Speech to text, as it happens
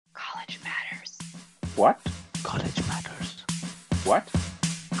What? College matters. What?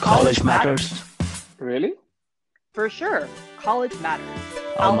 College matters. Really? For sure. College matters.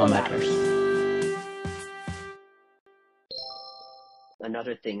 Alma matters.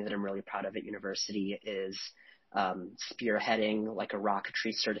 Another thing that I'm really proud of at university is spearheading like a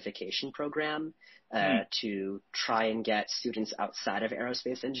rocketry certification program to try and get students outside of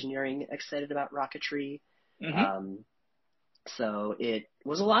aerospace engineering excited about rocketry. So it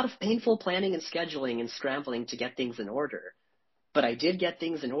was a lot of painful planning and scheduling and scrambling to get things in order. But I did get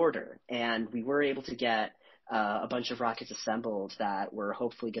things in order, and we were able to get a bunch of rockets assembled that we're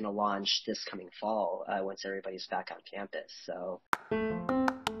hopefully going to launch this coming fall once everybody's back on campus. So.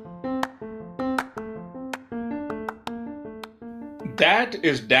 That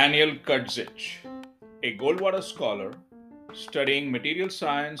is Daniel Cudzich, a Goldwater scholar studying material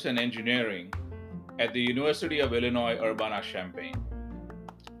science and engineering at the University of Illinois Urbana-Champaign.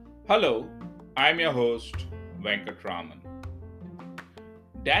 Hello, I'm your host, Venkatraman.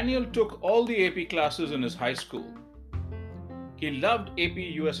 Daniel took all the AP classes in his high school. He loved AP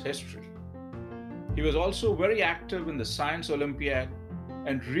US history. He was also very active in the Science Olympiad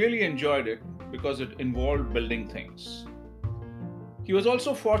and really enjoyed it because it involved building things. He was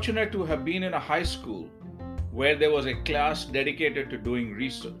also fortunate to have been in a high school where there was a class dedicated to doing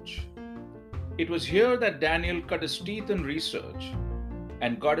research. It was here that Daniel cut his teeth in research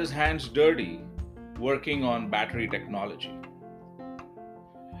and got his hands dirty working on battery technology.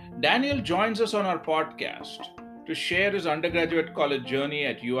 Daniel joins us on our podcast to share his undergraduate college journey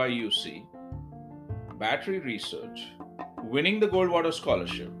at UIUC, battery research, winning the Goldwater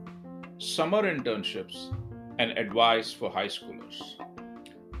Scholarship, summer internships, and advice for high schoolers.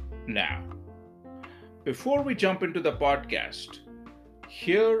 Now, before we jump into the podcast,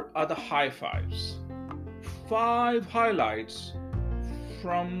 here are the high fives. 5 highlights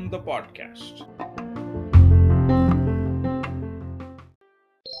from the podcast.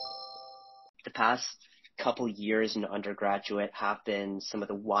 The past couple years in undergraduate have been some of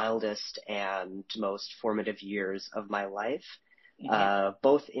the wildest and most formative years of my life,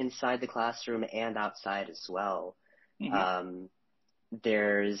 both inside the classroom and outside as well.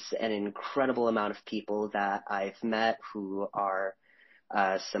 There's an incredible amount of people that I've met who are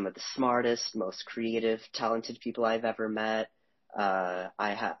some of the smartest, most creative, talented people I've ever met. I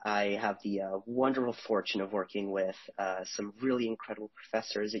have the wonderful fortune of working with some really incredible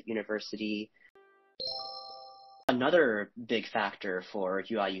professors at university. Another big factor for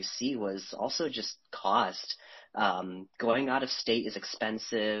UIUC was also just cost. Going out of state is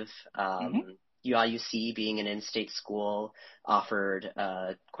expensive. UIUC, being an in-state school, offered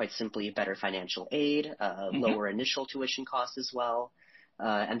quite simply better financial aid, lower initial tuition costs as well.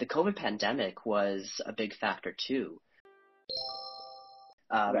 And the COVID pandemic was a big factor too.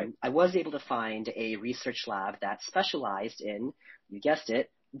 I was able to find a research lab that specialized in, you guessed it,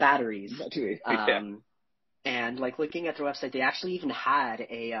 batteries. And like looking at their website, they actually even had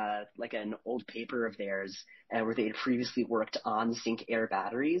a like an old paper of theirs where they had previously worked on zinc air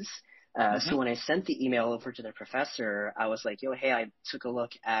batteries. So when I sent the email over to the professor, I was like, hey, I took a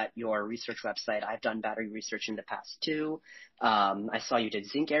look at your research website. I've done battery research in the past too. I saw you did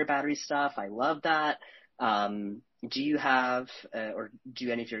zinc air battery stuff. I love that. Do you have, or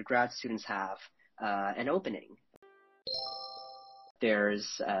do any of your grad students have an opening?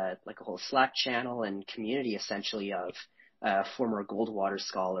 There's like a whole Slack channel and community essentially of former Goldwater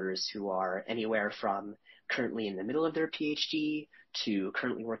scholars who are anywhere from currently in the middle of their PhD to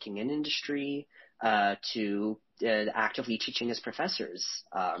currently working in industry to actively teaching as professors.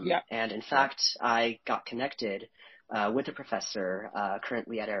 And in fact, I got connected with a professor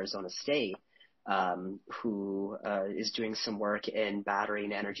currently at Arizona State who is doing some work in battery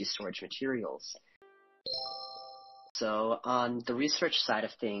and energy storage materials. So on the research side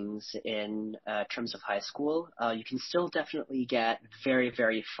of things in terms of high school, you can still definitely get very,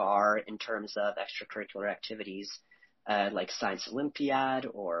 very far in terms of extracurricular activities like Science Olympiad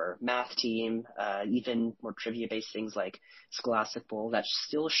or math team, even more trivia-based things like Scholastic Bowl that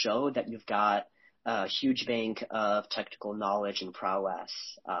still show that you've got a huge bank of technical knowledge and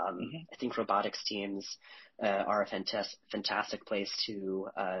prowess. I think robotics teams are a fantastic place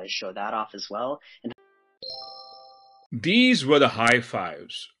to show that off as well. And These were the high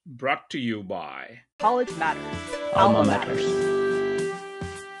fives brought to you by College matters. Alma matters.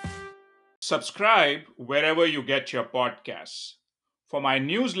 Subscribe wherever you get your podcasts. For my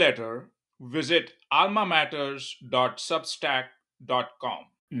newsletter, visit almamatters.substack.com.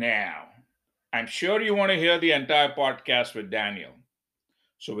 Now, I'm sure you want to hear the entire podcast with Daniel.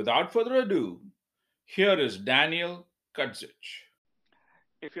 So without further ado, here is Daniel Cudzich.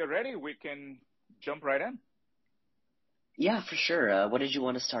 If you're ready, we can jump right in. Yeah, for sure. What did you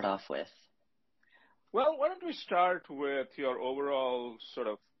want to start off with? Well, why don't we start with your overall sort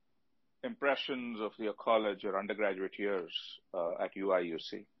of impressions of your college or undergraduate years at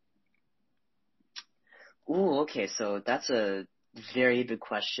UIUC? Ooh, okay. So that's a very big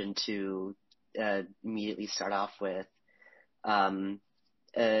question to immediately start off with.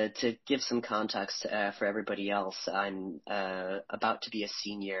 To give some context for everybody else, I'm about to be a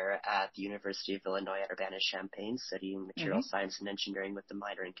senior at the University of Illinois at Urbana-Champaign, studying material science and engineering with a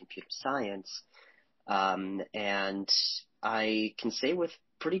minor in computer science. And I can say with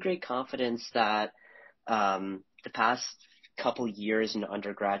pretty great confidence that the past couple years in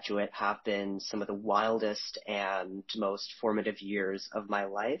undergraduate have been some of the wildest and most formative years of my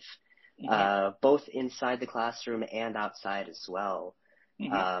life, both inside the classroom and outside as well.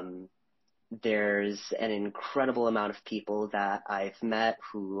 There's an incredible amount of people that I've met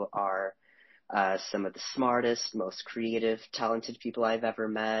who are some of the smartest, most creative, talented people I've ever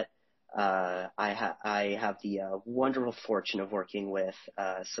met. I have the wonderful fortune of working with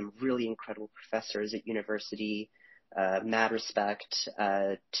some really incredible professors at university. Mad respect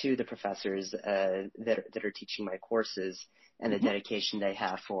to the professors that are teaching my courses and the dedication they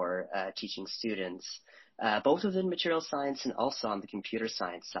have for teaching students, both within material science and also on the computer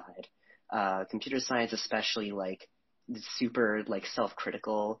science side. Computer science especially, like, super like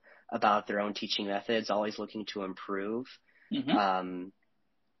self-critical about their own teaching methods, always looking to improve.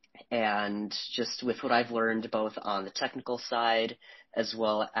 And just with what I've learned both on the technical side as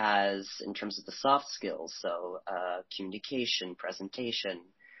well as in terms of the soft skills, so communication, presentation,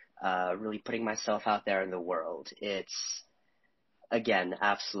 really putting myself out there in the world. It's, again,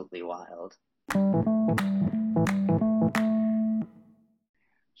 absolutely wild.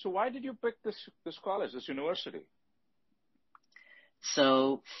 So why did you pick this college, this university?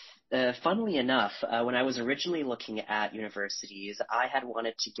 So, funnily enough, when I was originally looking at universities, I had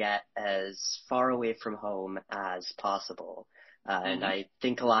wanted to get as far away from home as possible. And I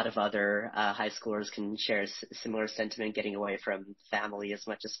think a lot of other high schoolers can share a similar sentiment, getting away from family as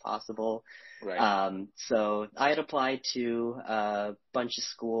much as possible. Right. So I had applied to a bunch of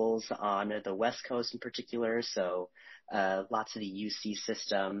schools on the West Coast in particular, so lots of the UC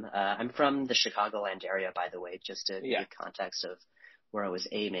system. I'm from the Chicagoland area, by the way, just to give context of where I was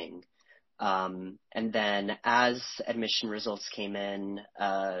aiming. And then as admission results came in,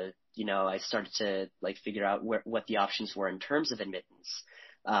 I started to like figure out what the options were in terms of admittance.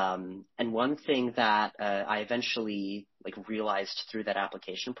 And one thing that I eventually like realized through that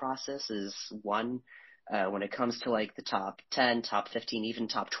application process is when it comes to like the top 10, top 15, even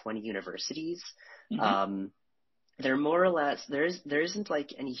top 20 universities, they're more or less, there isn't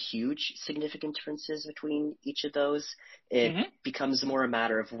like any huge significant differences between each of those. It becomes more a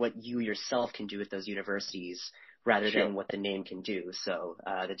matter of what you yourself can do at those universities rather than what the name can do. So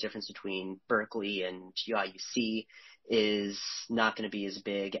the difference between Berkeley and UIUC is not going to be as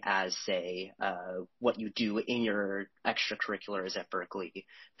big as, say, what you do in your extracurriculars at Berkeley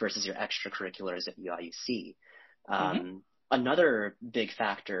versus your extracurriculars at UIUC. Another big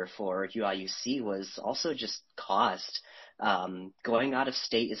factor for UIUC was also just cost. Going out of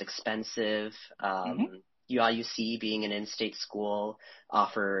state is expensive. UIUC, being an in-state school,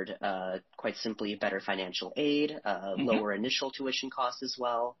 offered quite simply better financial aid, lower initial tuition costs as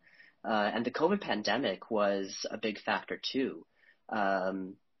well. And the COVID pandemic was a big factor too,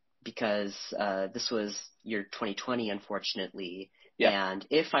 because this was year 2020, unfortunately. And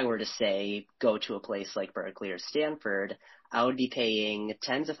if I were to say go to a place like Berkeley or Stanford, I would be paying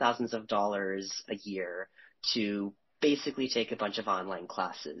tens of thousands of dollars a year to basically take a bunch of online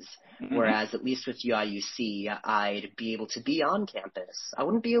classes. Whereas at least with UIUC, I'd be able to be on campus. I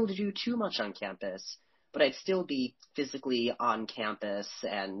wouldn't be able to do too much on campus, but I'd still be physically on campus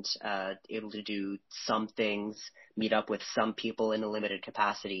and able to do some things, meet up with some people in a limited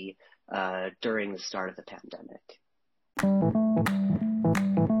capacity during the start of the pandemic.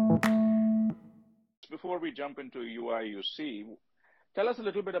 Before we jump into UIUC, tell us a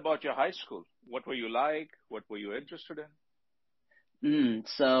little bit about your high school. What were you like? What were you interested in?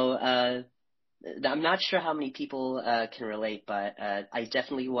 So I'm not sure how many people can relate, but I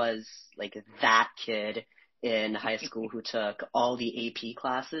definitely was like that kid in high school who took all the AP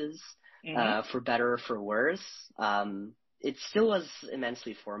classes, for better or for worse. It still was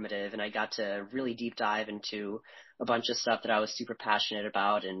immensely formative, and I got to really deep dive into a bunch of stuff that I was super passionate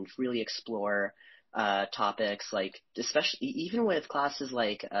about and really explore topics like, especially even with classes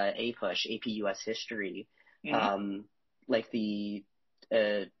like AP US History, like the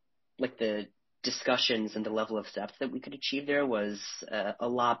discussions and the level of depth that we could achieve there was a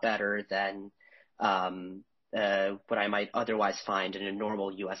lot better than what I might otherwise find in a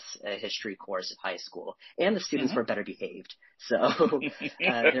normal U.S. History course of high school. And the students were better behaved. So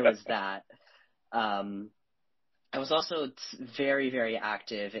there was that. I was also very, very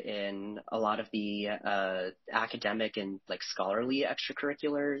active in a lot of the academic and like scholarly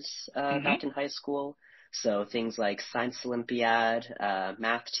extracurriculars back in high school. So things like Science Olympiad,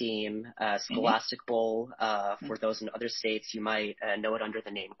 math team, Scholastic Bowl. For those in other states, you might know it under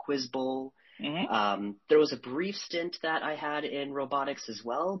the name Quiz Bowl. There was a brief stint that I had in robotics as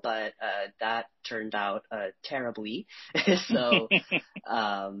well, but that turned out terribly. So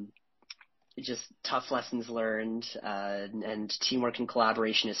just tough lessons learned, and teamwork and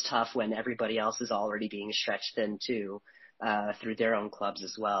collaboration is tough when everybody else is already being stretched thin too, through their own clubs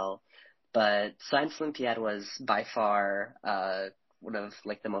as well. But Science Olympiad was by far one of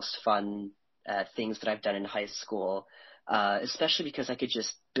like the most fun things that I've done in high school, especially because I could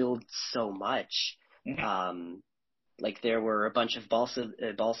just build so much. Like there were a bunch of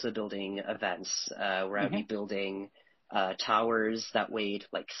balsa building events where I'd be building towers that weighed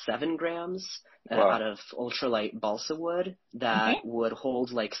like 7 grams out of ultralight balsa wood that would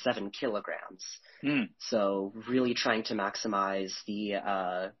hold like 7 kilograms. So really trying to maximize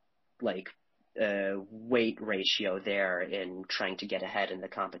the weight ratio there in trying to get ahead in the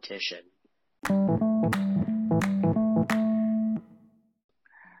competition.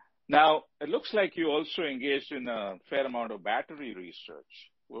 Now, it looks like you also engaged in a fair amount of battery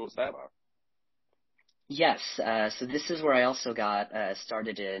research. What was that about? Yes, so this is where I also got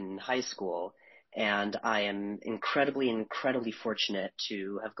started in high school, and I am incredibly fortunate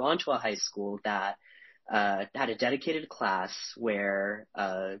to have gone to a high school that had a dedicated class where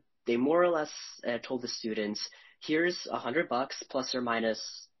they more or less told the students, here's $100 plus or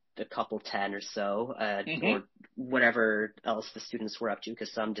minus a couple 10 or so, or whatever else the students were up to,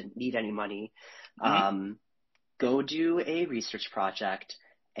 because some didn't need any money. Go do a research project,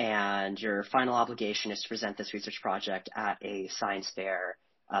 and your final obligation is to present this research project at a science fair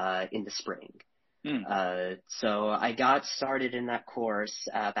in the spring. So I got started in that course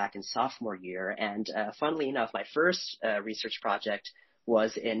back in sophomore year, and funnily enough, my first research project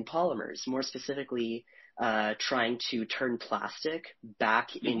was in polymers, more specifically trying to turn plastic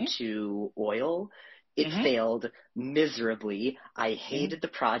back into oil. It failed miserably. I hated the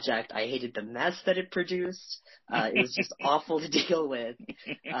project. I hated the mess that it produced. It was just awful to deal with.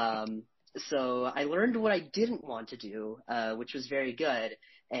 So I learned what I didn't want to do, which was very good.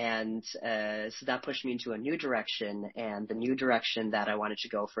 And so that pushed me into a new direction. And the new direction that I wanted to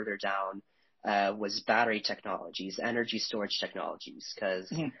go further down was battery technologies, energy storage technologies,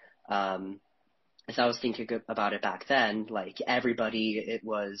 because as I was thinking about it back then, like everybody, it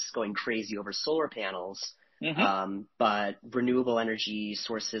was going crazy over solar panels, but renewable energy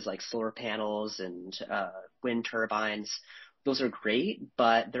sources like solar panels and wind turbines, those are great,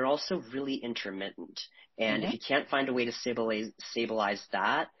 but they're also really intermittent. And if you can't find a way to stabilize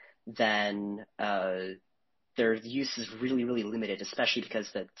that, then their use is really, really limited, especially because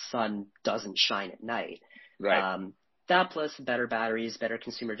the sun doesn't shine at night. Right. That plus better batteries, better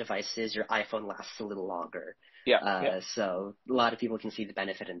consumer devices, your iPhone lasts a little longer. So a lot of people can see the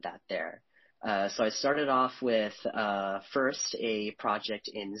benefit in that there. So I started off with first a project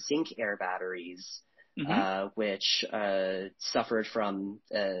in zinc air batteries, which suffered from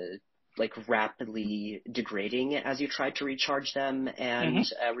like rapidly degrading as you tried to recharge them and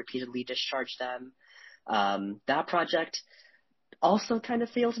repeatedly discharge them. That project also kind of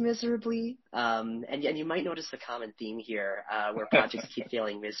failed miserably, and you might notice a common theme here where projects keep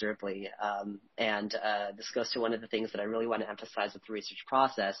failing miserably, and this goes to one of the things that I really want to emphasize with the research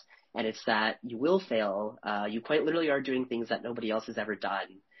process, and it's that you will fail. You quite literally are doing things that nobody else has ever done,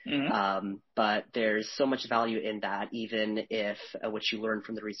 but there's so much value in that, even if what you learn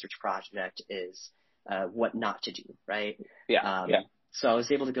from the research project is what not to do, right? So I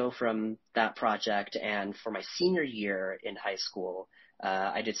was able to go from that project, and for my senior year in high school,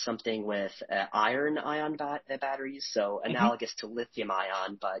 I did something with iron-ion batteries, so analogous to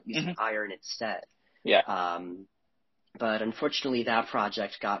lithium-ion, but using iron instead. But unfortunately, that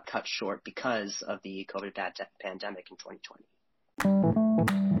project got cut short because of the COVID pandemic in 2020.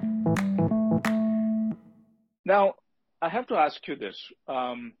 Now, I have to ask you this.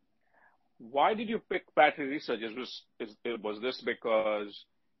 Why did you pick battery research? Was this because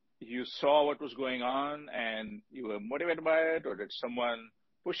you saw what was going on and you were motivated by it, or did someone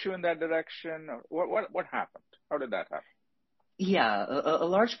push you in that direction? Or what happened? How did that happen? Yeah, a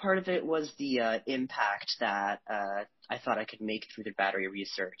large part of it was the impact that I thought I could make through the battery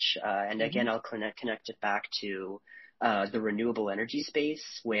research. And again, I'll connect it back to the renewable energy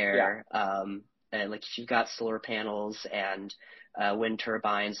space, where like if you've got solar panels and wind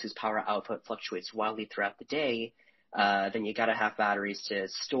turbines whose power output fluctuates wildly throughout the day, then you got to have batteries to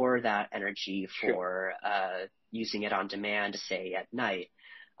store that energy for using it on demand, say at night.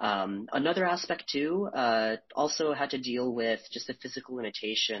 Another aspect too, also had to deal with just the physical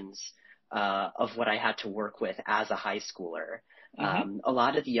limitations of what I had to work with as a high schooler. A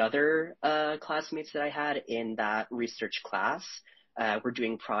lot of the other classmates that I had in that research class were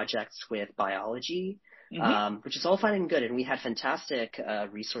doing projects with biology, which is all fine and good, and we had fantastic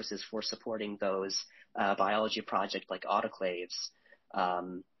resources for supporting those biology projects like autoclaves.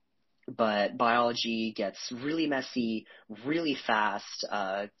 But biology gets really messy really fast.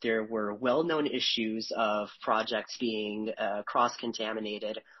 There were well-known issues of projects being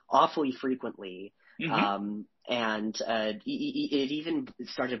cross-contaminated awfully frequently. And it even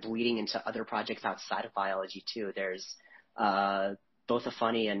started bleeding into other projects outside of biology too. There's both a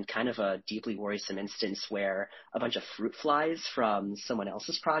funny and kind of a deeply worrisome instance where a bunch of fruit flies from someone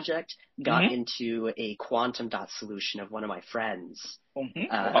else's project got into a quantum dot solution of one of my friends,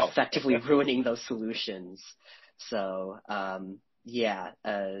 effectively ruining those solutions. So, I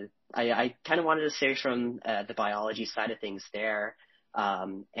kind of wanted to say from the biology side of things there,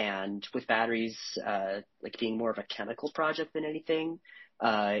 and with batteries like being more of a chemical project than anything,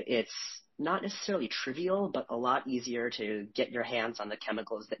 it's not necessarily trivial, but a lot easier to get your hands on the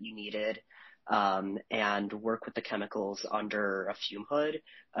chemicals that you needed, and work with the chemicals under a fume hood,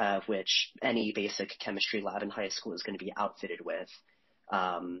 which any basic chemistry lab in high school is going to be outfitted with.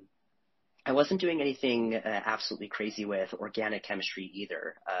 I wasn't doing anything absolutely crazy with organic chemistry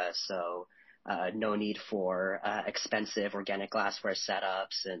either, so no need for expensive organic glassware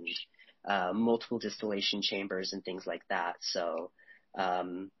setups and multiple distillation chambers and things like that. So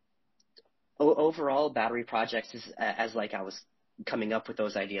overall, battery projects, as like I was coming up with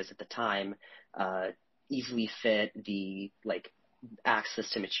those ideas at the time, easily fit the like access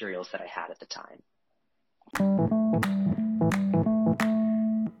to materials that I had at the time.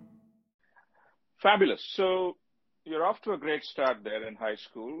 Fabulous. So you're off to a great start there in high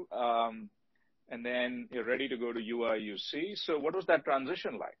school, and then you're ready to go to UIUC. So what was that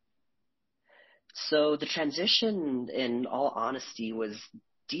transition like? So the transition, in all honesty, was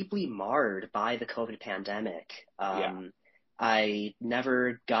deeply marred by the COVID pandemic. I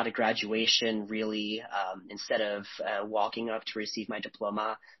never got a graduation really. Instead of walking up to receive my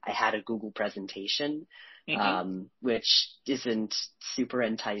diploma, I had a Google presentation, which isn't super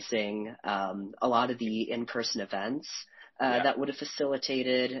enticing. A lot of the in-person events that would have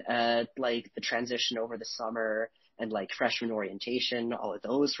facilitated like the transition over the summer and like freshman orientation, all of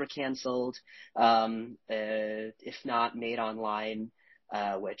those were canceled, if not made online.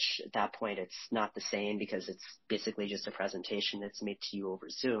 Which at that point it's not the same because it's basically just a presentation that's made to you over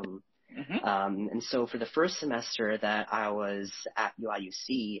Zoom. And so for the first semester that I was at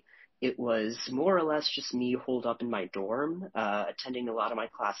UIUC, it was more or less just me holed up in my dorm, attending a lot of my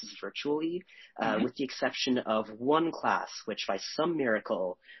classes virtually, with the exception of one class, which by some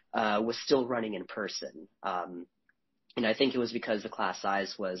miracle was still running in person. And I think it was because the class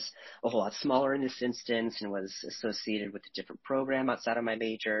size was a whole lot smaller in this instance and was associated with a different program outside of my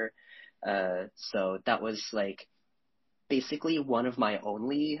major. So that was like basically one of my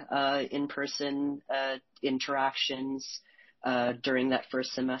only in-person interactions during that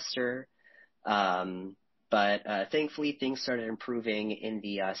first semester. But thankfully things started improving in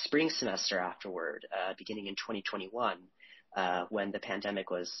the spring semester afterward, beginning in 2021, when the pandemic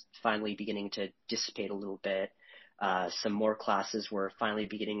was finally beginning to dissipate a little bit. Some more classes were finally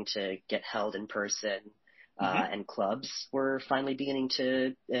beginning to get held in person, and clubs were finally beginning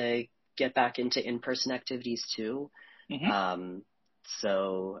to get back into in-person activities too. I'm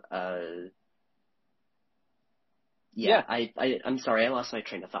sorry, I lost my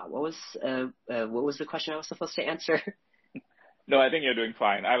train of thought. What was the question I was supposed to answer? No, I think you're doing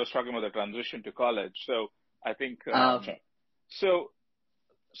fine. I was talking about the transition to college. So I think, okay.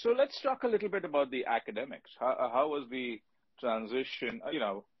 So let's talk a little bit about the academics. How was the transition?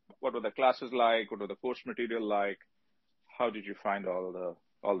 What were the classes like? What were the course material like? How did you find all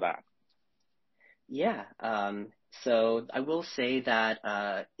that? Yeah. So I will say that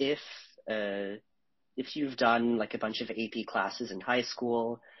if you've done like a bunch of AP classes in high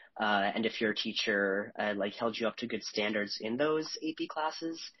school, and if your teacher like held you up to good standards in those AP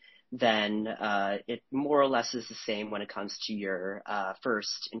classes, then it more or less is the same when it comes to your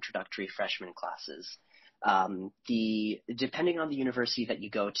first introductory freshman classes. Depending on the university that you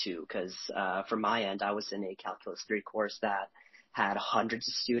go to, because for my end, I was in a Calculus 3 course that had hundreds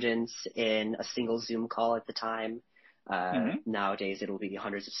of students in a single Zoom call at the time. Nowadays, it'll be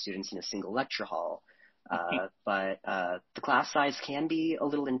hundreds of students in a single lecture hall. But the class size can be a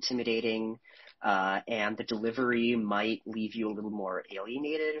little intimidating, and the delivery might leave you a little more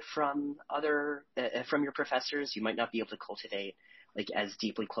alienated from from your professors. You might not be able to cultivate like as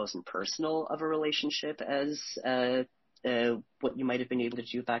deeply close and personal of a relationship as what you might have been able to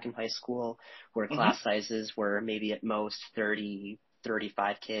do back in high school, where class sizes were maybe at most 30,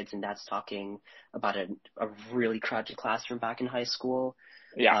 35 kids, and that's talking about a really crowded classroom back in high school.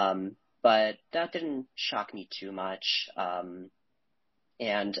 Yeah. But that didn't shock me too much.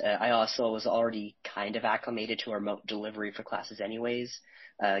 And I also was already kind of acclimated to remote delivery for classes anyways,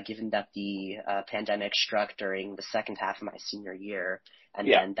 given that the pandemic struck during the second half of my senior year,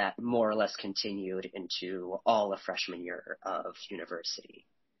 and then that more or less continued into all of freshman year of university.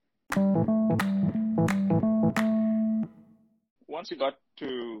 Once you got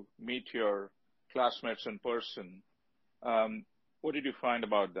to meet your classmates in person, what did you find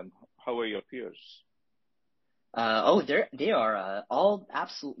about them? How were your peers? They are all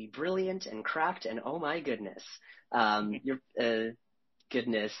absolutely brilliant and cracked, and oh my goodness,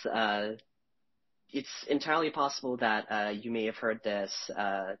 it's entirely possible that you may have heard this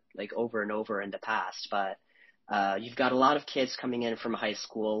like over and over in the past, but you've got a lot of kids coming in from high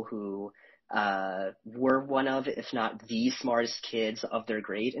school who were one of, if not the smartest kids of their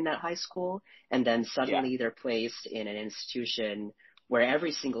grade in that high school, and then suddenly they're placed in an institution where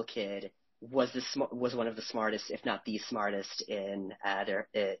every single kid was one of the smartest, if not the smartest, in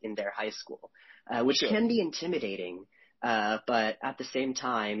their high school, which can be intimidating. But at the same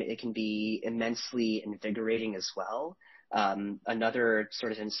time, it can be immensely invigorating as well. Another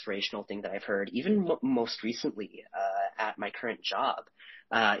sort of inspirational thing that I've heard, even most recently at my current job,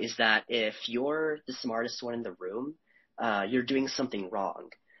 is that if you're the smartest one in the room, you're doing something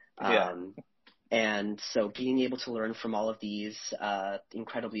wrong. And so being able to learn from all of these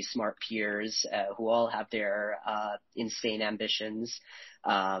incredibly smart peers who all have their insane ambitions,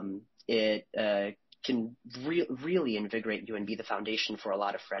 it can really invigorate you and be the foundation for a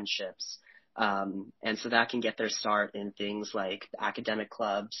lot of friendships. And so that can get their start in things like academic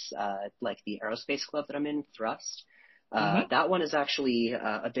clubs, like the aerospace club that I'm in, Thrust. That one is actually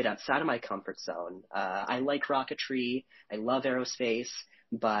a bit outside of my comfort zone. I like rocketry. I love aerospace,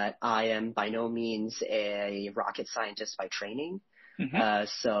 but I am by no means a rocket scientist by training.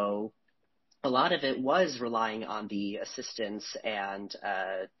 So a lot of it was relying on the assistance and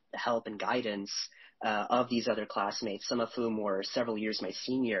help and guidance of these other classmates, some of whom were several years my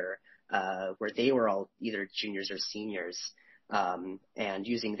senior, where they were all either juniors or seniors, and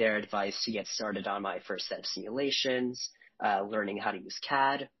using their advice to get started on my first set of simulations, learning how to use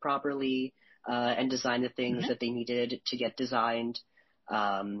CAD properly, and design the things that they needed to get designed.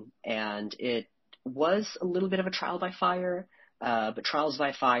 And it was a little bit of a trial by fire, but trials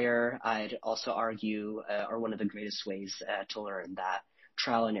by fire, I'd also argue, are one of the greatest ways to learn that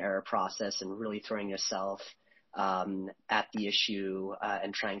trial and error process and really throwing yourself at the issue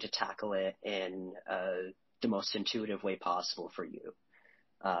and trying to tackle it in the most intuitive way possible for you.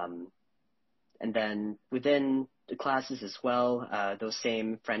 And then within the classes as well, those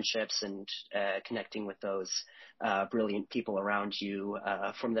same friendships and connecting with those brilliant people around you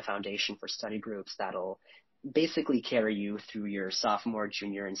form the foundation for study groups that'll basically carry you through your sophomore,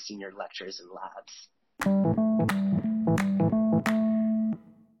 junior, and senior lectures and labs.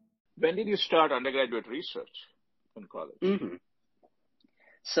 When did you start undergraduate research in college?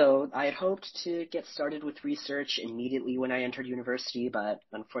 So I had hoped to get started with research immediately when I entered university, but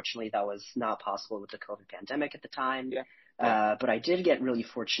unfortunately that was not possible with the COVID pandemic at the time. But I did get really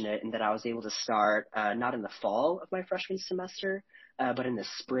fortunate in that I was able to start not in the fall of my freshman semester, but in the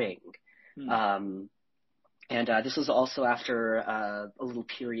spring. And this was also after a little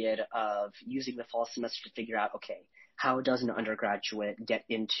period of using the fall semester to figure out, okay, how does an undergraduate get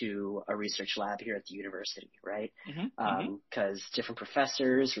into a research lab here at the university, right? Because different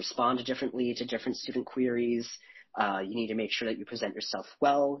professors respond differently to different student queries. You need to make sure that you present yourself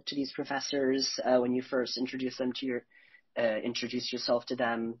well to these professors when you first introduce yourself to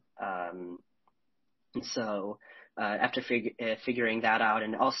them. So after figuring that out,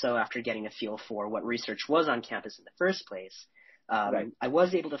 and also after getting a feel for what research was on campus in the first place, I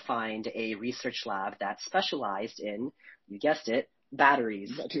was able to find a research lab that specialized in, you guessed it,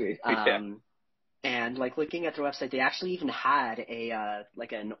 batteries. And like looking at their website, they actually even had a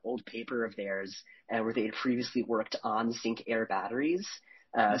like an old paper of theirs where they had previously worked on zinc air batteries.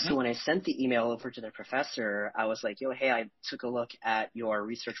 So when I sent the email over to their professor, I was like, yo, hey, I took a look at your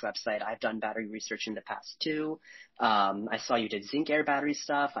research website. I've done battery research in the past too. I saw you did zinc air battery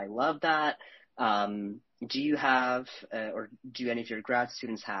stuff. I love that. do you have, or do any of your grad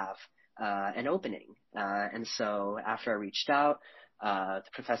students have an opening? And so after I reached out, the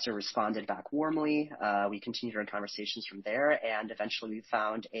professor responded back warmly. We continued our conversations from there, and eventually we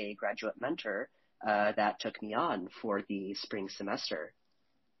found a graduate mentor that took me on for the spring semester.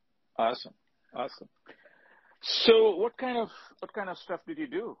 Awesome. So what kind of stuff did you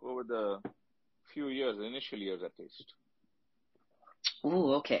do over the few years, the initial years at least?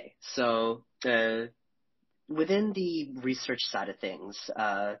 Oh, okay. So within the research side of things,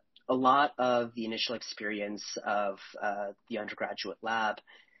 a lot of the initial experience of the undergraduate lab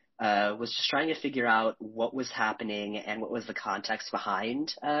was just trying to figure out what was happening and what was the context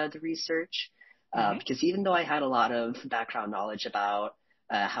behind the research. Because even though I had a lot of background knowledge about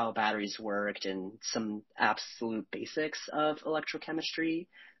how batteries worked and some absolute basics of electrochemistry,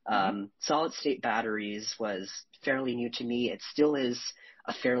 solid state batteries was fairly new to me. It still is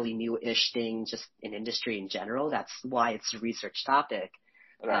a fairly new-ish thing just in industry in general. That's why it's a research topic.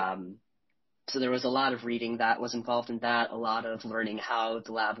 Right. So there was a lot of reading that was involved in that, a lot of learning how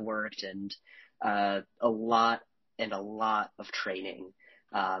the lab worked, and a lot of training,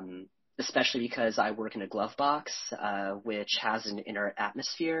 especially because I work in a glove box, which has an inert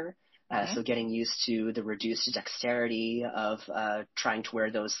atmosphere. So getting used to the reduced dexterity of trying to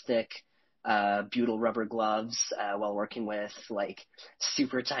wear those thick butyl rubber gloves while working with like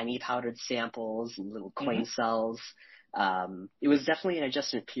super tiny powdered samples and little coin cells. It was definitely an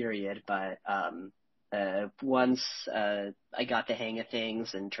adjustment period, but once I got the hang of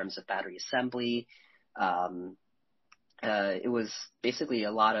things in terms of battery assembly, it was basically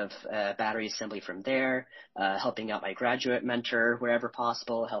a lot of battery assembly from there, helping out my graduate mentor wherever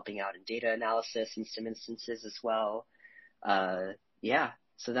possible, helping out in data analysis in some instances as well.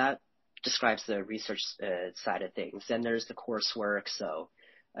 So that describes the research side of things. Then there's the coursework, so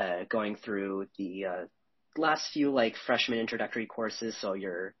going through the last few like freshman introductory courses, so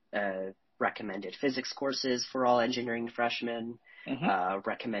your recommended physics courses for all engineering freshmen,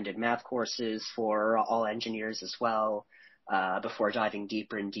 recommended math courses for all engineers as well, before diving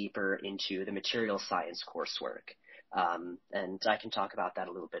deeper and deeper into the material science coursework. And I can talk about that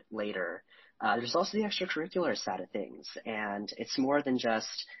a little bit later. There's also the extracurricular side of things, and it's more than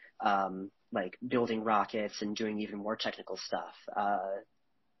just like building rockets and doing even more technical stuff.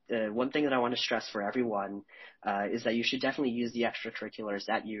 One thing that I want to stress for everyone is that you should definitely use the extracurriculars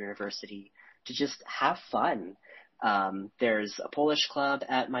at your university to just have fun. There's a Polish club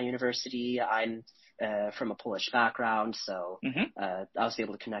at my university. I'm from a Polish background, so I was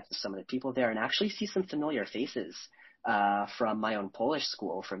able to connect with some of the people there and actually see some familiar faces from my own Polish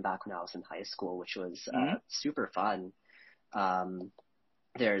school from back when I was in high school, which was super fun.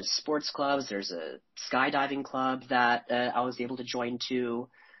 There's sports clubs. There's a skydiving club that I was able to join too,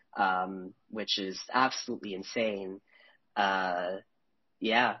 which is absolutely insane.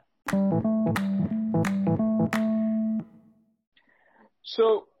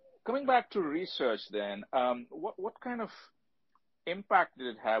 So coming back to research then, what kind of impact did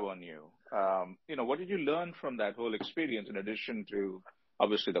it have on you? What did you learn from that whole experience in addition to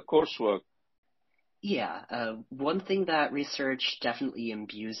obviously the coursework? One thing that research definitely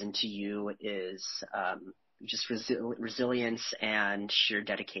imbues into you is just resilience and sheer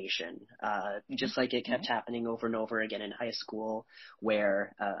dedication. Just like it kept happening over and over again in high school,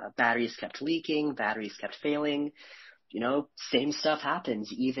 where batteries kept leaking, batteries kept failing. Same stuff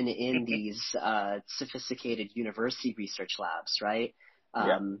happens even in these sophisticated university research labs, right?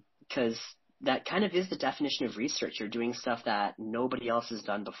 Because that kind of is the definition of research. You're doing stuff that nobody else has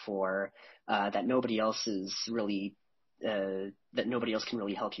done before, that nobody else can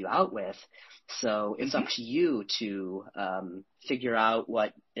really help you out with. So it's up to you to figure out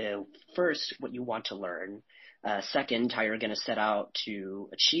first, what you want to learn. Second, how you're going to set out to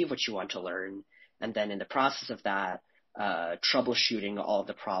achieve what you want to learn. And then in the process of that, troubleshooting all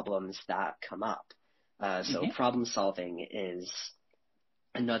the problems that come up. So problem solving is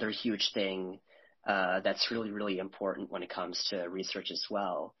another huge thing that's really, really important when it comes to research as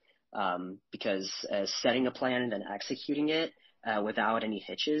well. Because setting a plan and then executing it without any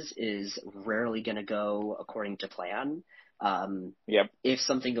hitches is rarely going to go according to plan. If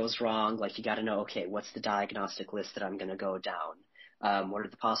something goes wrong, like you got to know, okay, what's the diagnostic list that I'm going to go down? What are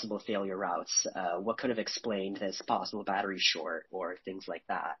the possible failure routes? What could have explained this possible battery short or things like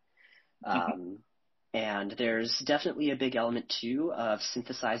that? And there's definitely a big element, too, of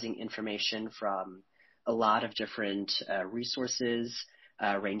synthesizing information from a lot of different resources,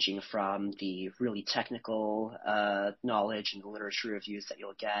 ranging from the really technical knowledge and the literature reviews that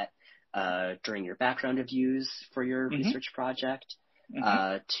you'll get during your background reviews for your research project,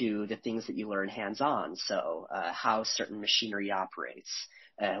 to the things that you learn hands-on. So how certain machinery operates,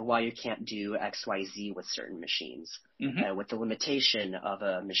 why you can't do X, Y, Z with certain machines, what the limitation of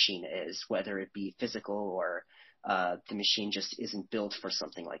a machine is, whether it be physical or the machine just isn't built for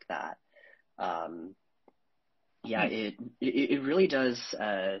something like that. It really does,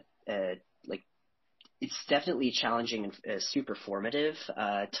 it's definitely challenging and super formative.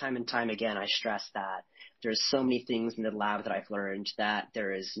 Time and time again, I stress that there's so many things in the lab that I've learned that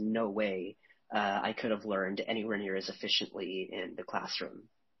there is no way I could have learned anywhere near as efficiently in the classroom.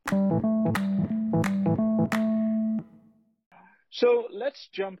 So let's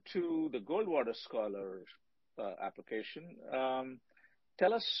jump to the Goldwater Scholar application.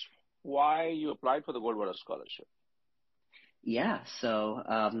 Tell us why you applied for the Goldwater Scholarship. Yeah, so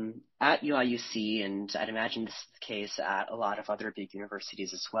at UIUC, and I'd imagine this is the case at a lot of other big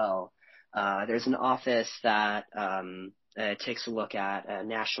universities as well, there's an office that takes a look at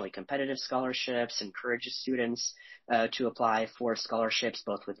nationally competitive scholarships, encourages students to apply for scholarships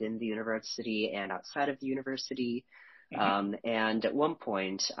both within the university and outside of the university. And at one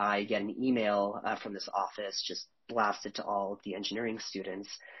point, I get an email from this office just blasted to all of the engineering students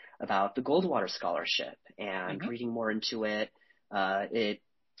about the Goldwater Scholarship, and reading more into it, it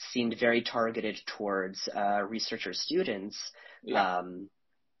seemed very targeted towards researcher students.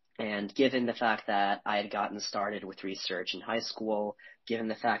 And given the fact that I had gotten started with research in high school, given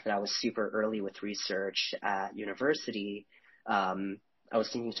the fact that I was super early with research at university, I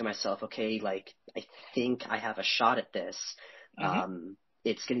was thinking to myself, okay, like, I think I have a shot at this.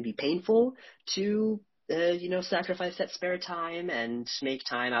 It's going to be painful to sacrifice that spare time and make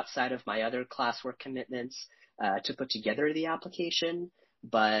time outside of my other classwork commitments to put together the application.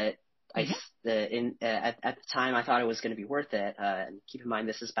 But at the time, I thought it was going to be worth it. And keep in mind,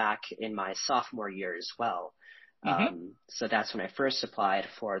 this is back in my sophomore year as well. So that's when I first applied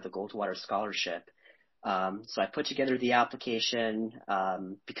for the Goldwater Scholarship. So I put together the application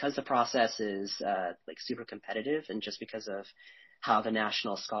because the process is super competitive, and just because of how the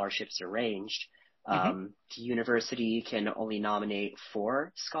national scholarships are arranged. The university can only nominate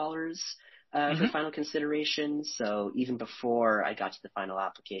 4 scholars for final consideration. So even before I got to the final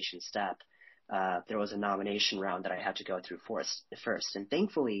application step, there was a nomination round that I had to go through first. And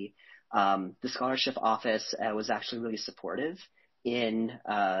thankfully, the scholarship office was actually really supportive in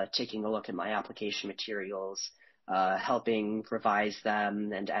taking a look at my application materials, helping revise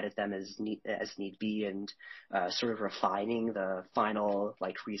them and edit them as need be, and sort of refining the final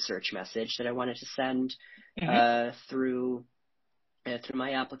research message that I wanted to send through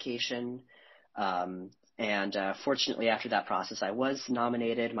my application. And fortunately, after that process, I was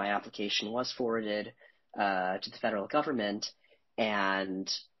nominated. My application was forwarded to the federal government,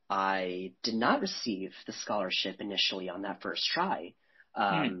 and I did not receive the scholarship initially on that first try.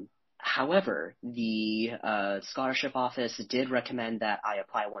 However, the scholarship office did recommend that I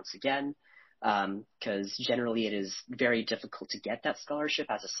apply once again, because generally it is very difficult to get that scholarship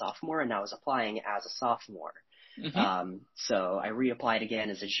as a sophomore, and I was applying as a sophomore. So I reapplied again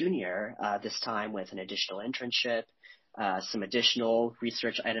as a junior, this time with an additional internship, some additional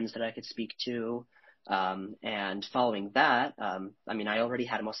research items that I could speak to. And following that, I already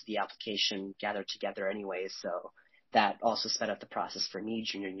had most of the application gathered together anyway, so that also sped up the process for me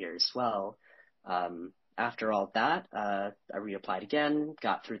junior year as well. After all that, I reapplied again,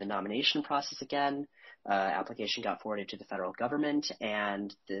 got through the nomination process again, application got forwarded to the federal government,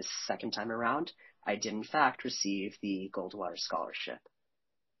 and this second time around, I did in fact receive the Goldwater Scholarship.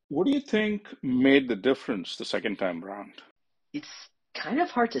 What do you think made the difference the second time around? It's kind of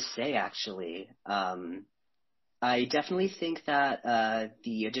hard to say, actually. I definitely think that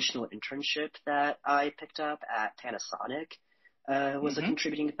the additional internship that I picked up at Panasonic was a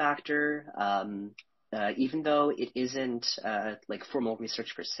contributing factor. Even though it isn't formal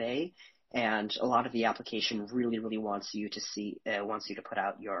research per se, and a lot of the application really wants you to put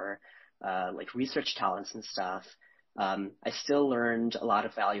out your research talents and stuff, I still learned a lot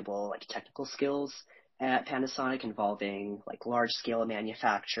of valuable technical skills at Panasonic involving large scale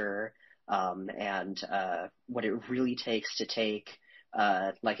manufacture, and what it really takes to take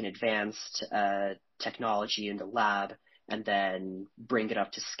an advanced technology in the lab and then bring it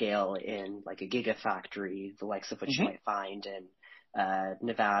up to scale in a gigafactory, the likes of which you might find in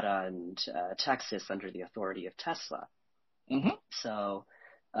Nevada and Texas under the authority of Tesla. So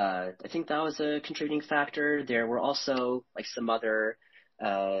I think that was a contributing factor. There were also some other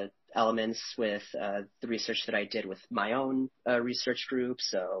elements with the research that I did with my own research group.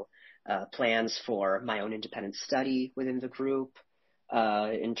 So plans for my own independent study within the group,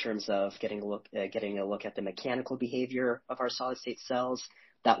 in terms of getting a look at the mechanical behavior of our solid state cells.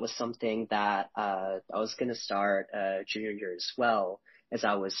 That was something that I was going to start junior year as well, as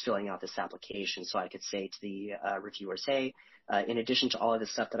I was filling out this application, so I could say to the reviewers, hey, in addition to all of the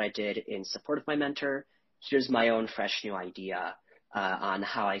stuff that I did in support of my mentor, here's my own fresh new idea on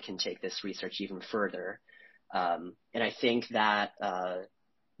how I can take this research even further. And I think that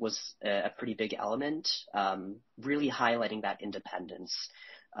was a pretty big element. Really highlighting that independence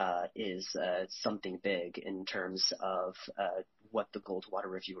is something big in terms of what the Goldwater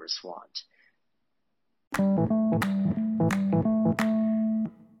reviewers want.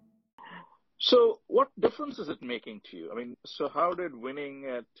 So what difference is it making to you? I mean, so how did winning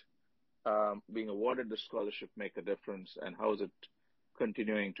at being awarded the scholarship make a difference, and how is it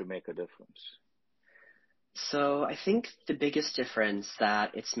continuing to make a difference? So I think the biggest difference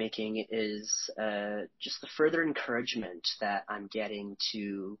that it's making is just the further encouragement that I'm getting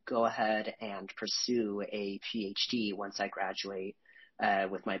to go ahead and pursue a PhD once I graduate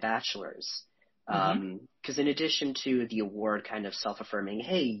with my bachelor's. Because in addition to the award kind of self-affirming,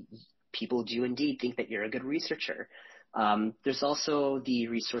 hey, people do indeed think that you're a good researcher, there's also the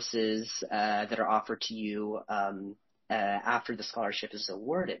resources that are offered to you after the scholarship is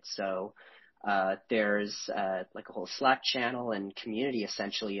awarded. So there's like a whole Slack channel and community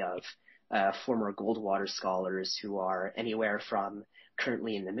essentially of former Goldwater scholars who are anywhere from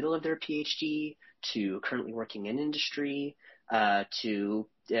currently in the middle of their PhD to currently working in industry to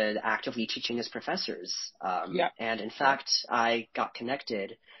actively teaching as professors. And in fact, I got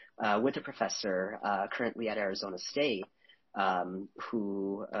connected with a professor currently at Arizona State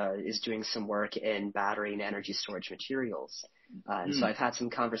who is doing some work in battery and energy storage materials. And so I've had some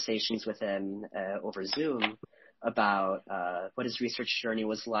conversations with him over Zoom about what his research journey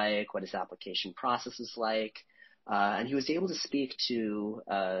was like, what his application process is like. And he was able to speak to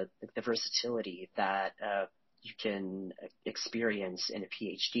the versatility that you can experience in a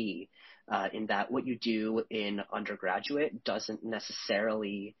PhD, in that what you do in undergraduate doesn't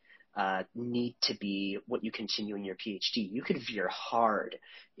necessarily need to be what you continue in your PhD. You could veer hard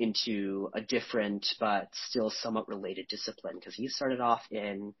into a different but still somewhat related discipline, because he started off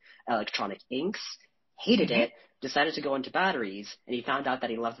in electronic inks, hated it, decided to go into batteries, and he found out that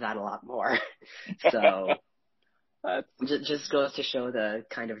he loved that a lot more. So just goes to show the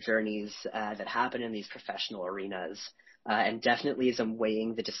kind of journeys that happen in these professional arenas, and definitely as I'm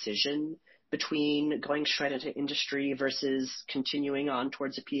weighing the decision between going straight into industry versus continuing on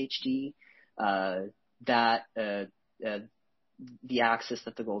towards a PhD, that the access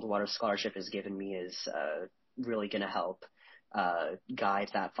that the Goldwater Scholarship has given me is really going to help guide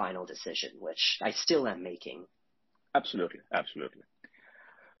that final decision, which I still am making. Absolutely, absolutely.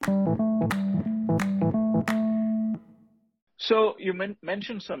 So you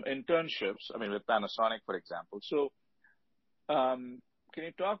mentioned some internships, I mean, with Panasonic, for example. So can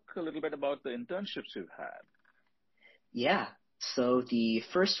you talk a little bit about the internships you've had? Yeah. So the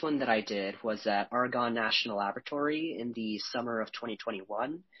first one that I did was at Argonne National Laboratory in the summer of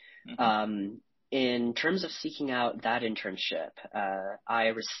 2021. In terms of seeking out that internship, I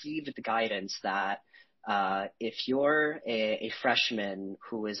received the guidance that if you're a freshman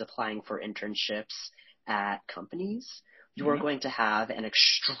who is applying for internships at companies, you are going to have an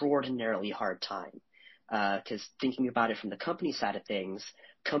extraordinarily hard time. Because thinking about it from the company side of things,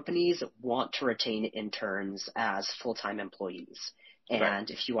 companies want to retain interns as full-time employees. And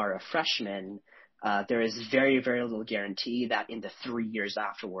if you are a freshman, there is very, very little guarantee that in the 3 years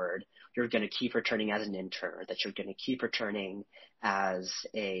afterward, you're going to keep returning as an intern, that you're going to keep returning as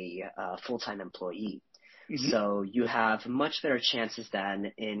a full-time employee. So you have much better chances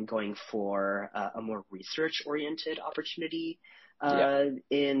then in going for a more research-oriented opportunity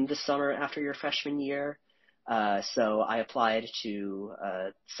in the summer after your freshman year. So I applied to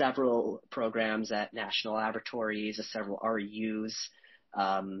several programs at national laboratories, several REUs.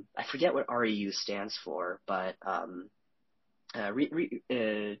 I forget what REU stands for, but I'm not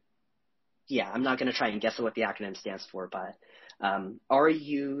going to try and guess what the acronym stands for, but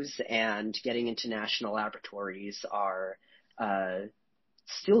REUs and getting into national laboratories are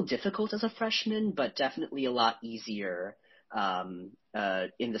still difficult as a freshman, but definitely a lot easier in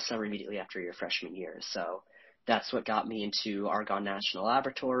the summer immediately after your freshman year. So that's what got me into Argonne National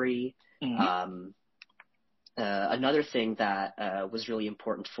Laboratory. Another thing that was really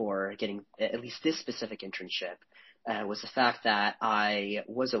important for getting at least this specific internship was the fact that I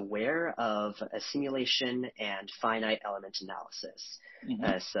was aware of a simulation and finite element analysis.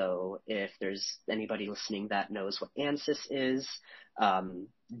 So if there's anybody listening that knows what ANSYS is,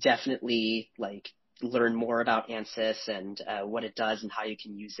 definitely like learn more about ANSYS and what it does and how you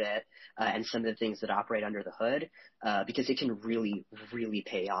can use it, and some of the things that operate under the hood, because it can really, really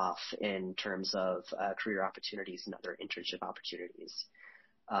pay off in terms of career opportunities and other internship opportunities.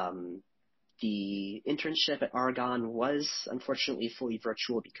 The internship at Argonne was unfortunately fully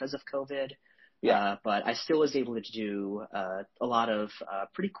virtual because of COVID. Yeah. But I still was able to do a lot of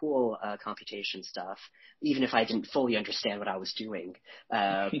pretty cool computation stuff, even if I didn't fully understand what I was doing.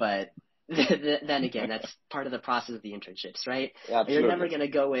 But then again, that's part of the process of the internships, right? Absolutely. You're never going to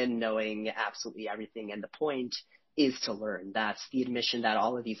go in knowing absolutely everything, and the point is to learn. That's the admission that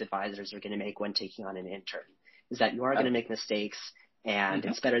all of these advisors are going to make when taking on an intern, is that you are going to make mistakes, and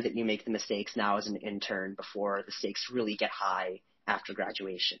it's better that you make the mistakes now as an intern before the stakes really get high after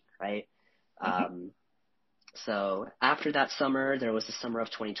graduation, right? So after that summer, there was the summer of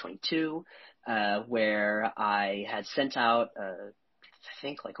 2022, where I had sent out, I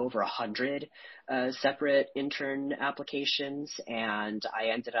think like over 100 separate intern applications, and I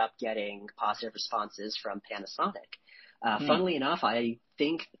ended up getting positive responses from Panasonic. Funnily enough, I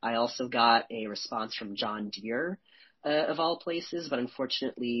think I also got a response from John Deere, of all places, but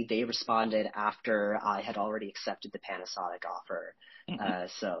unfortunately they responded after I had already accepted the Panasonic offer.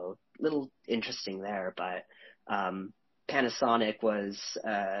 So little interesting there, but Panasonic was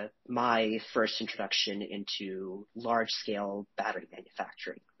my first introduction into large-scale battery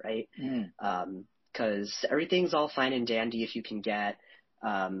manufacturing, right? Because everything's all fine and dandy if you can get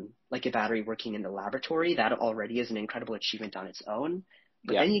like a battery working in the laboratory. That already is an incredible achievement on its own.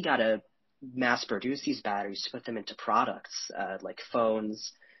 But then you got to mass produce these batteries to put them into products like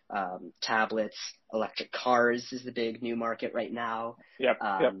phones, tablets, electric cars is the big new market right now.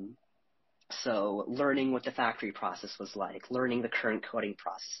 So learning what the factory process was like, learning the current coding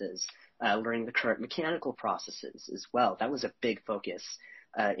processes, learning the current mechanical processes as well. That was a big focus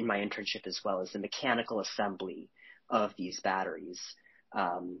in my internship, as well as the mechanical assembly of these batteries.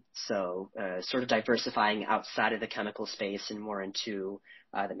 So sort of diversifying outside of the chemical space and more into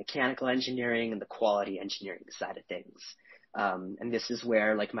the mechanical engineering and the quality engineering side of things. And this is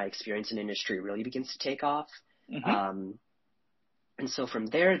where like my experience in industry really begins to take off. And so from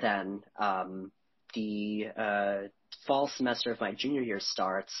there then, the fall semester of my junior year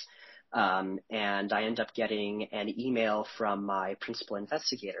starts, and I end up getting an email from my principal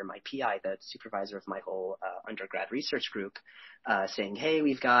investigator, my PI, the supervisor of my whole undergrad research group, saying, hey,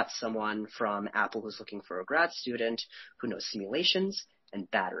 we've got someone from Apple who's looking for a grad student who knows simulations and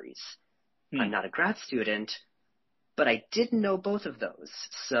batteries. I'm not a grad student, but I did know both of those.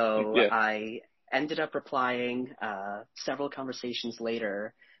 So I ended up replying. Several conversations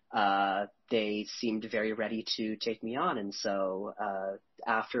later, they seemed very ready to take me on. And so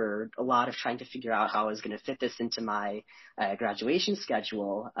after a lot of trying to figure out how I was going to fit this into my graduation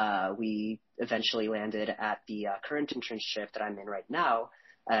schedule, we eventually landed at the current internship that I'm in right now,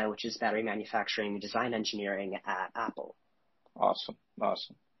 which is battery manufacturing and design engineering at Apple. Awesome.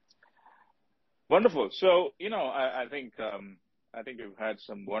 Wonderful. So, I think you've had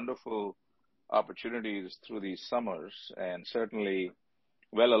some wonderful opportunities through these summers, and certainly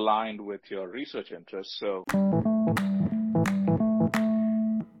well aligned with your research interests. So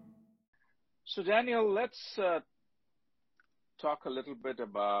Daniel, let's talk a little bit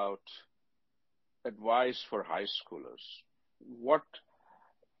about advice for high schoolers.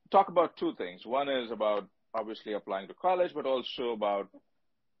 Talk about two things. One is about obviously applying to college, but also about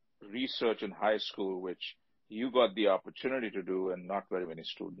research in high school, which you got the opportunity to do and not very many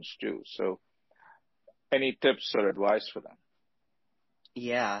students do. So any tips or advice for them?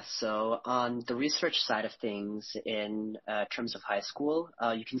 Yeah, so on the research side of things in terms of high school,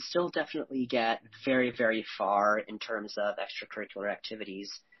 you can still definitely get very, very far in terms of extracurricular activities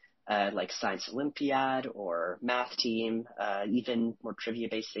like Science Olympiad or Math Team, even more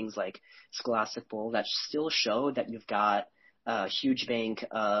trivia-based things like Scholastic Bowl that still show that you've got a huge bank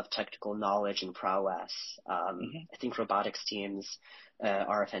of technical knowledge and prowess. I think robotics teams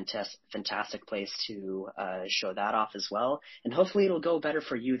are a fantastic place to show that off as well. And hopefully it'll go better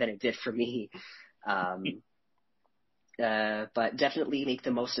for you than it did for me. But definitely make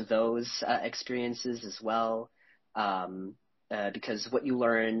the most of those experiences as well. Because what you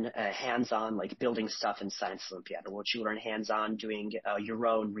learn hands-on, like building stuff in Science Olympiad, or what you learn hands-on doing your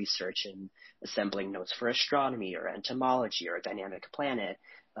own research and assembling notes for astronomy or entomology or a dynamic planet,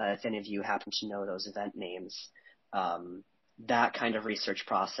 if any of you happen to know those event names, that kind of research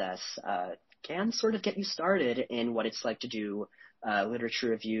process can sort of get you started in what it's like to do literature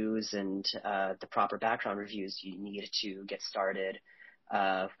reviews and the proper background reviews you need to get started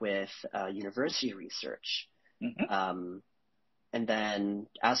with university research. And then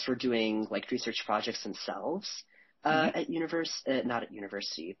as for doing like research projects themselves, not at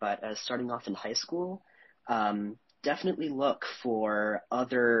university, but starting off in high school, definitely look for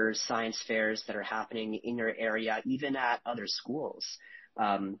other science fairs that are happening in your area, even at other schools.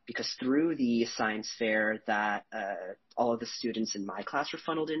 Because through the science fair that all of the students in my class were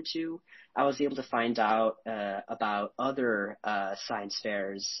funneled into, I was able to find out about other science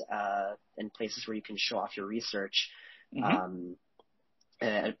fairs and places where you can show off your research.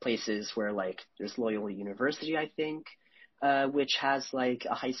 At places where like there's Loyola University, I think, which has like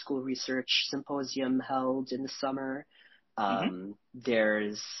a high school research symposium held in the summer.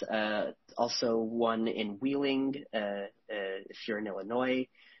 There's also one in Wheeling, if you're in Illinois,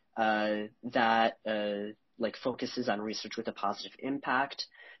 that like focuses on research with a positive impact.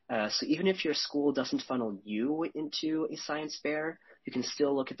 So even if your school doesn't funnel you into a science fair, you can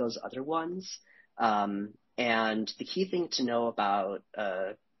still look at those other ones. And the key thing to know about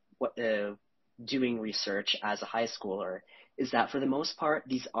doing research as a high schooler is that for the most part,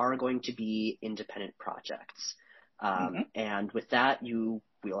 these are going to be independent projects. And with that, you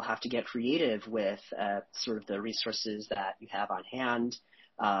will have to get creative with sort of the resources that you have on hand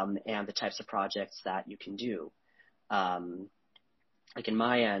and the types of projects that you can do. Like in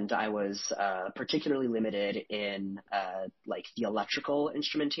my end, I was particularly limited in like the electrical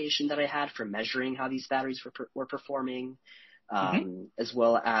instrumentation that I had for measuring how these batteries were performing, as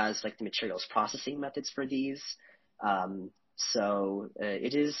well as like the materials processing methods for these. So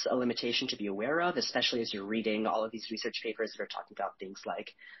it is a limitation to be aware of, especially as you're reading all of these research papers that are talking about things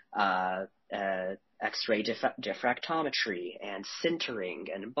like X-ray diffractometry and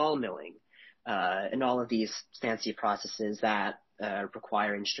sintering and ball milling, and all of these fancy processes that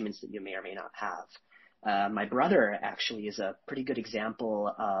require instruments that you may or may not have. My brother actually is a pretty good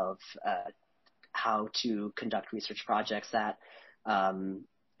example of how to conduct research projects that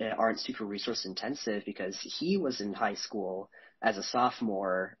aren't super resource intensive, because he was in high school as a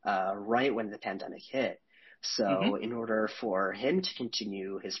sophomore right when the pandemic hit. So in order for him to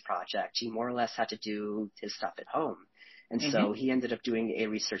continue his project, he more or less had to do his stuff at home. And so he ended up doing a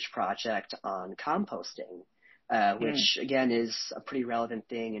research project on composting, which again is a pretty relevant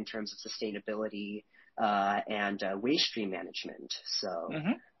thing in terms of sustainability and waste stream management. So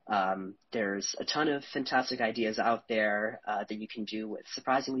there's a ton of fantastic ideas out there that you can do with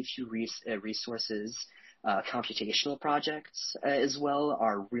surprisingly few resources. Computational projects as well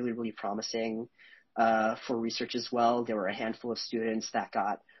are really, really promising for research as well. There were a handful of students that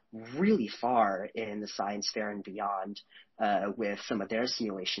got really far in the science fair and beyond with some of their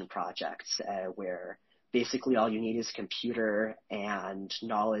simulation projects where basically all you need is computer and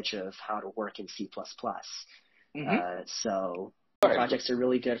knowledge of how to work in C++. So projects are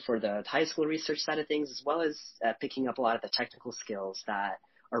really good for the high school research side of things, as well as picking up a lot of the technical skills that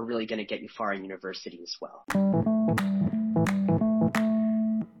are really going to get you far in university as well.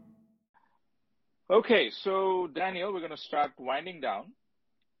 Okay, so Daniel, we're going to start winding down.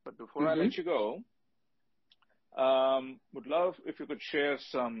 But before I let you go, would love if you could share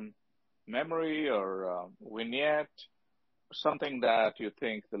some memory or vignette, something that you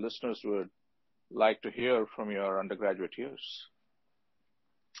think the listeners would like to hear from your undergraduate years.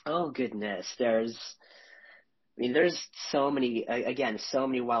 Oh, goodness. There's so many, again, so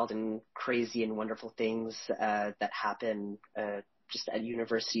many wild and crazy and wonderful things that happen just at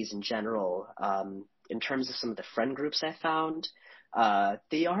universities in general. In terms of some of the friend groups I found,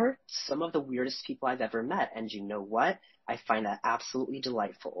 they are some of the weirdest people I've ever met. And you know what? I find that absolutely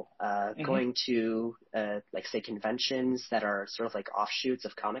delightful. Going to, like, say, conventions that are sort of like offshoots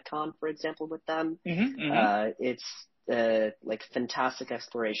of Comic-Con, for example, with them. It's like fantastic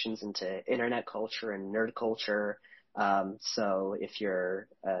explorations into internet culture and nerd culture. So if you're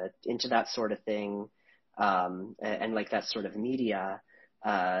into that sort of thing and like that sort of media,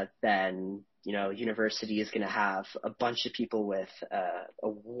 then university is going to have a bunch of people with a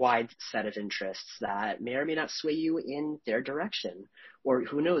wide set of interests that may or may not sway you in their direction. Or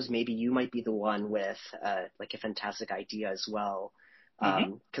who knows, maybe you might be the one with like a fantastic idea as well.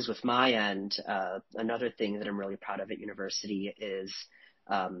 Because with my end, another thing that I'm really proud of at university is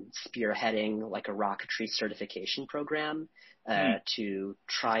spearheading like a rocketry certification program to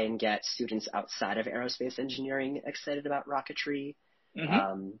try and get students outside of aerospace engineering excited about rocketry.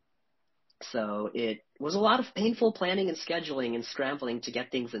 So it was a lot of painful planning and scheduling and scrambling to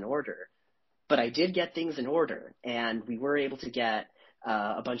get things in order. But I did get things in order, and we were able to get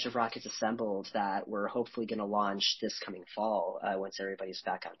a bunch of rockets assembled that we're hopefully going to launch this coming fall once everybody's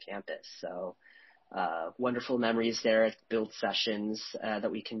back on campus. So wonderful memories there at build sessions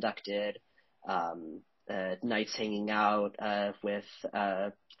that we conducted. nights hanging out with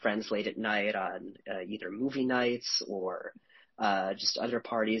friends late at night on either movie nights or just other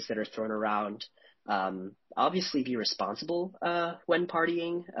parties that are thrown around. Obviously be responsible when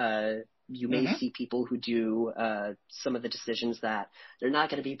partying. You may see people who do some of the decisions that they're not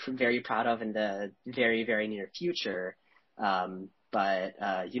going to be very proud of in the very, very near future.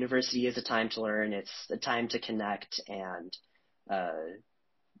 But university is a time to learn. It's a time to connect, and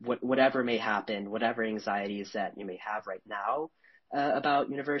whatever may happen, whatever anxieties that you may have right now about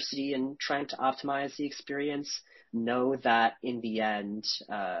university and trying to optimize the experience, know that in the end,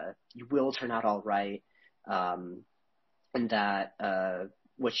 you will turn out all right, and that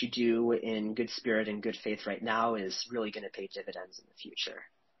what you do in good spirit and good faith right now is really going to pay dividends in the future.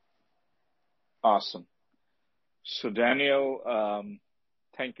 Awesome. So Daniel,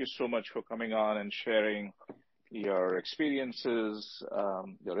 thank you so much for coming on and sharing your experiences,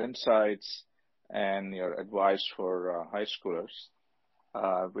 your insights, and your advice for high schoolers.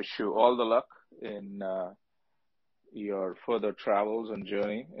 Wish you all the luck in your further travels and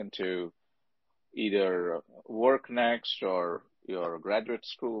journey into either work next or your graduate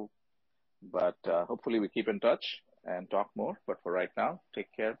school. But hopefully we keep in touch and talk more. But for right now,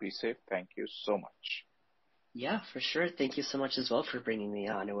 take care, be safe. Thank you so much. Yeah, for sure. Thank you so much as well for bringing me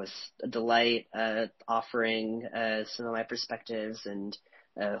on. It was a delight offering some of my perspectives and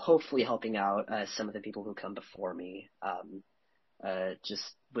hopefully helping out some of the people who come before me. Just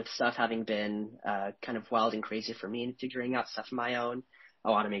with stuff having been kind of wild and crazy for me and figuring out stuff of my own,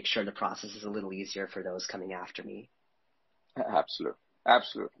 I want to make sure the process is a little easier for those coming after me. Absolutely.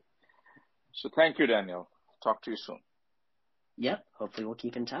 Absolutely. So thank you, Daniel. Talk to you soon. Yep. Hopefully we'll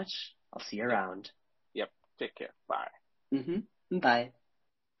keep in touch. I'll see you around. Yep. Take care. Bye. Bye.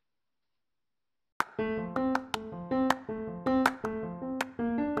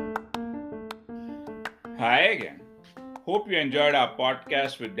 Hi again. Hope you enjoyed our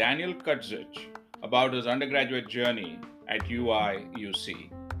podcast with Daniel Cudzich about his undergraduate journey at UI-UC.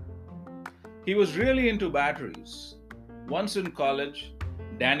 He was really into batteries. Once in college,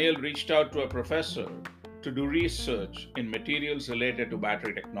 Daniel reached out to a professor to do research in materials related to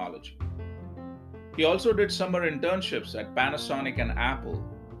battery technology. He also did summer internships at Panasonic and Apple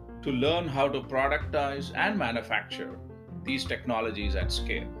to learn how to productize and manufacture these technologies at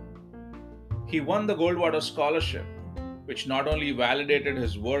scale. He won the Goldwater scholarship, which not only validated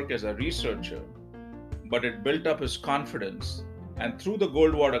his work as a researcher, but it built up his confidence, and through the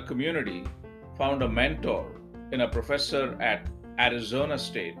Goldwater community, found a mentor in a professor at Arizona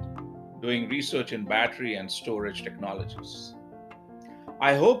State doing research in battery and storage technologies.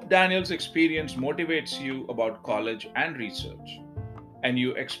 I hope Daniel's experience motivates you about college and research, and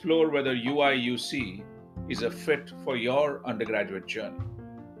you explore whether UI-UC is a fit for your undergraduate journey.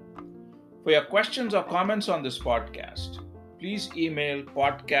 For your questions or comments on this podcast, please email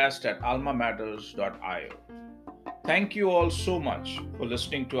podcast@almamatters.io. Thank you all so much for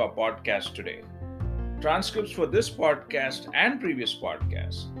listening to our podcast today. Transcripts for this podcast and previous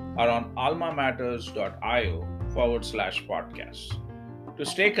podcasts are on almamatters.io/podcasts. To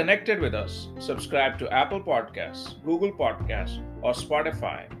stay connected with us, subscribe to Apple Podcasts, Google Podcasts, or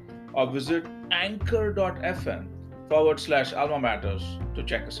Spotify, or visit anchor.fm/almamatters to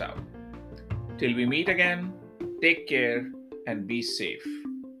check us out. Till we meet again, take care and be safe.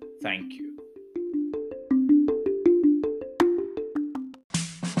 Thank you.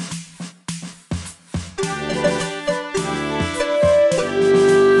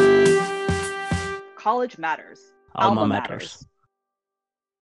 College matters. Alma matters.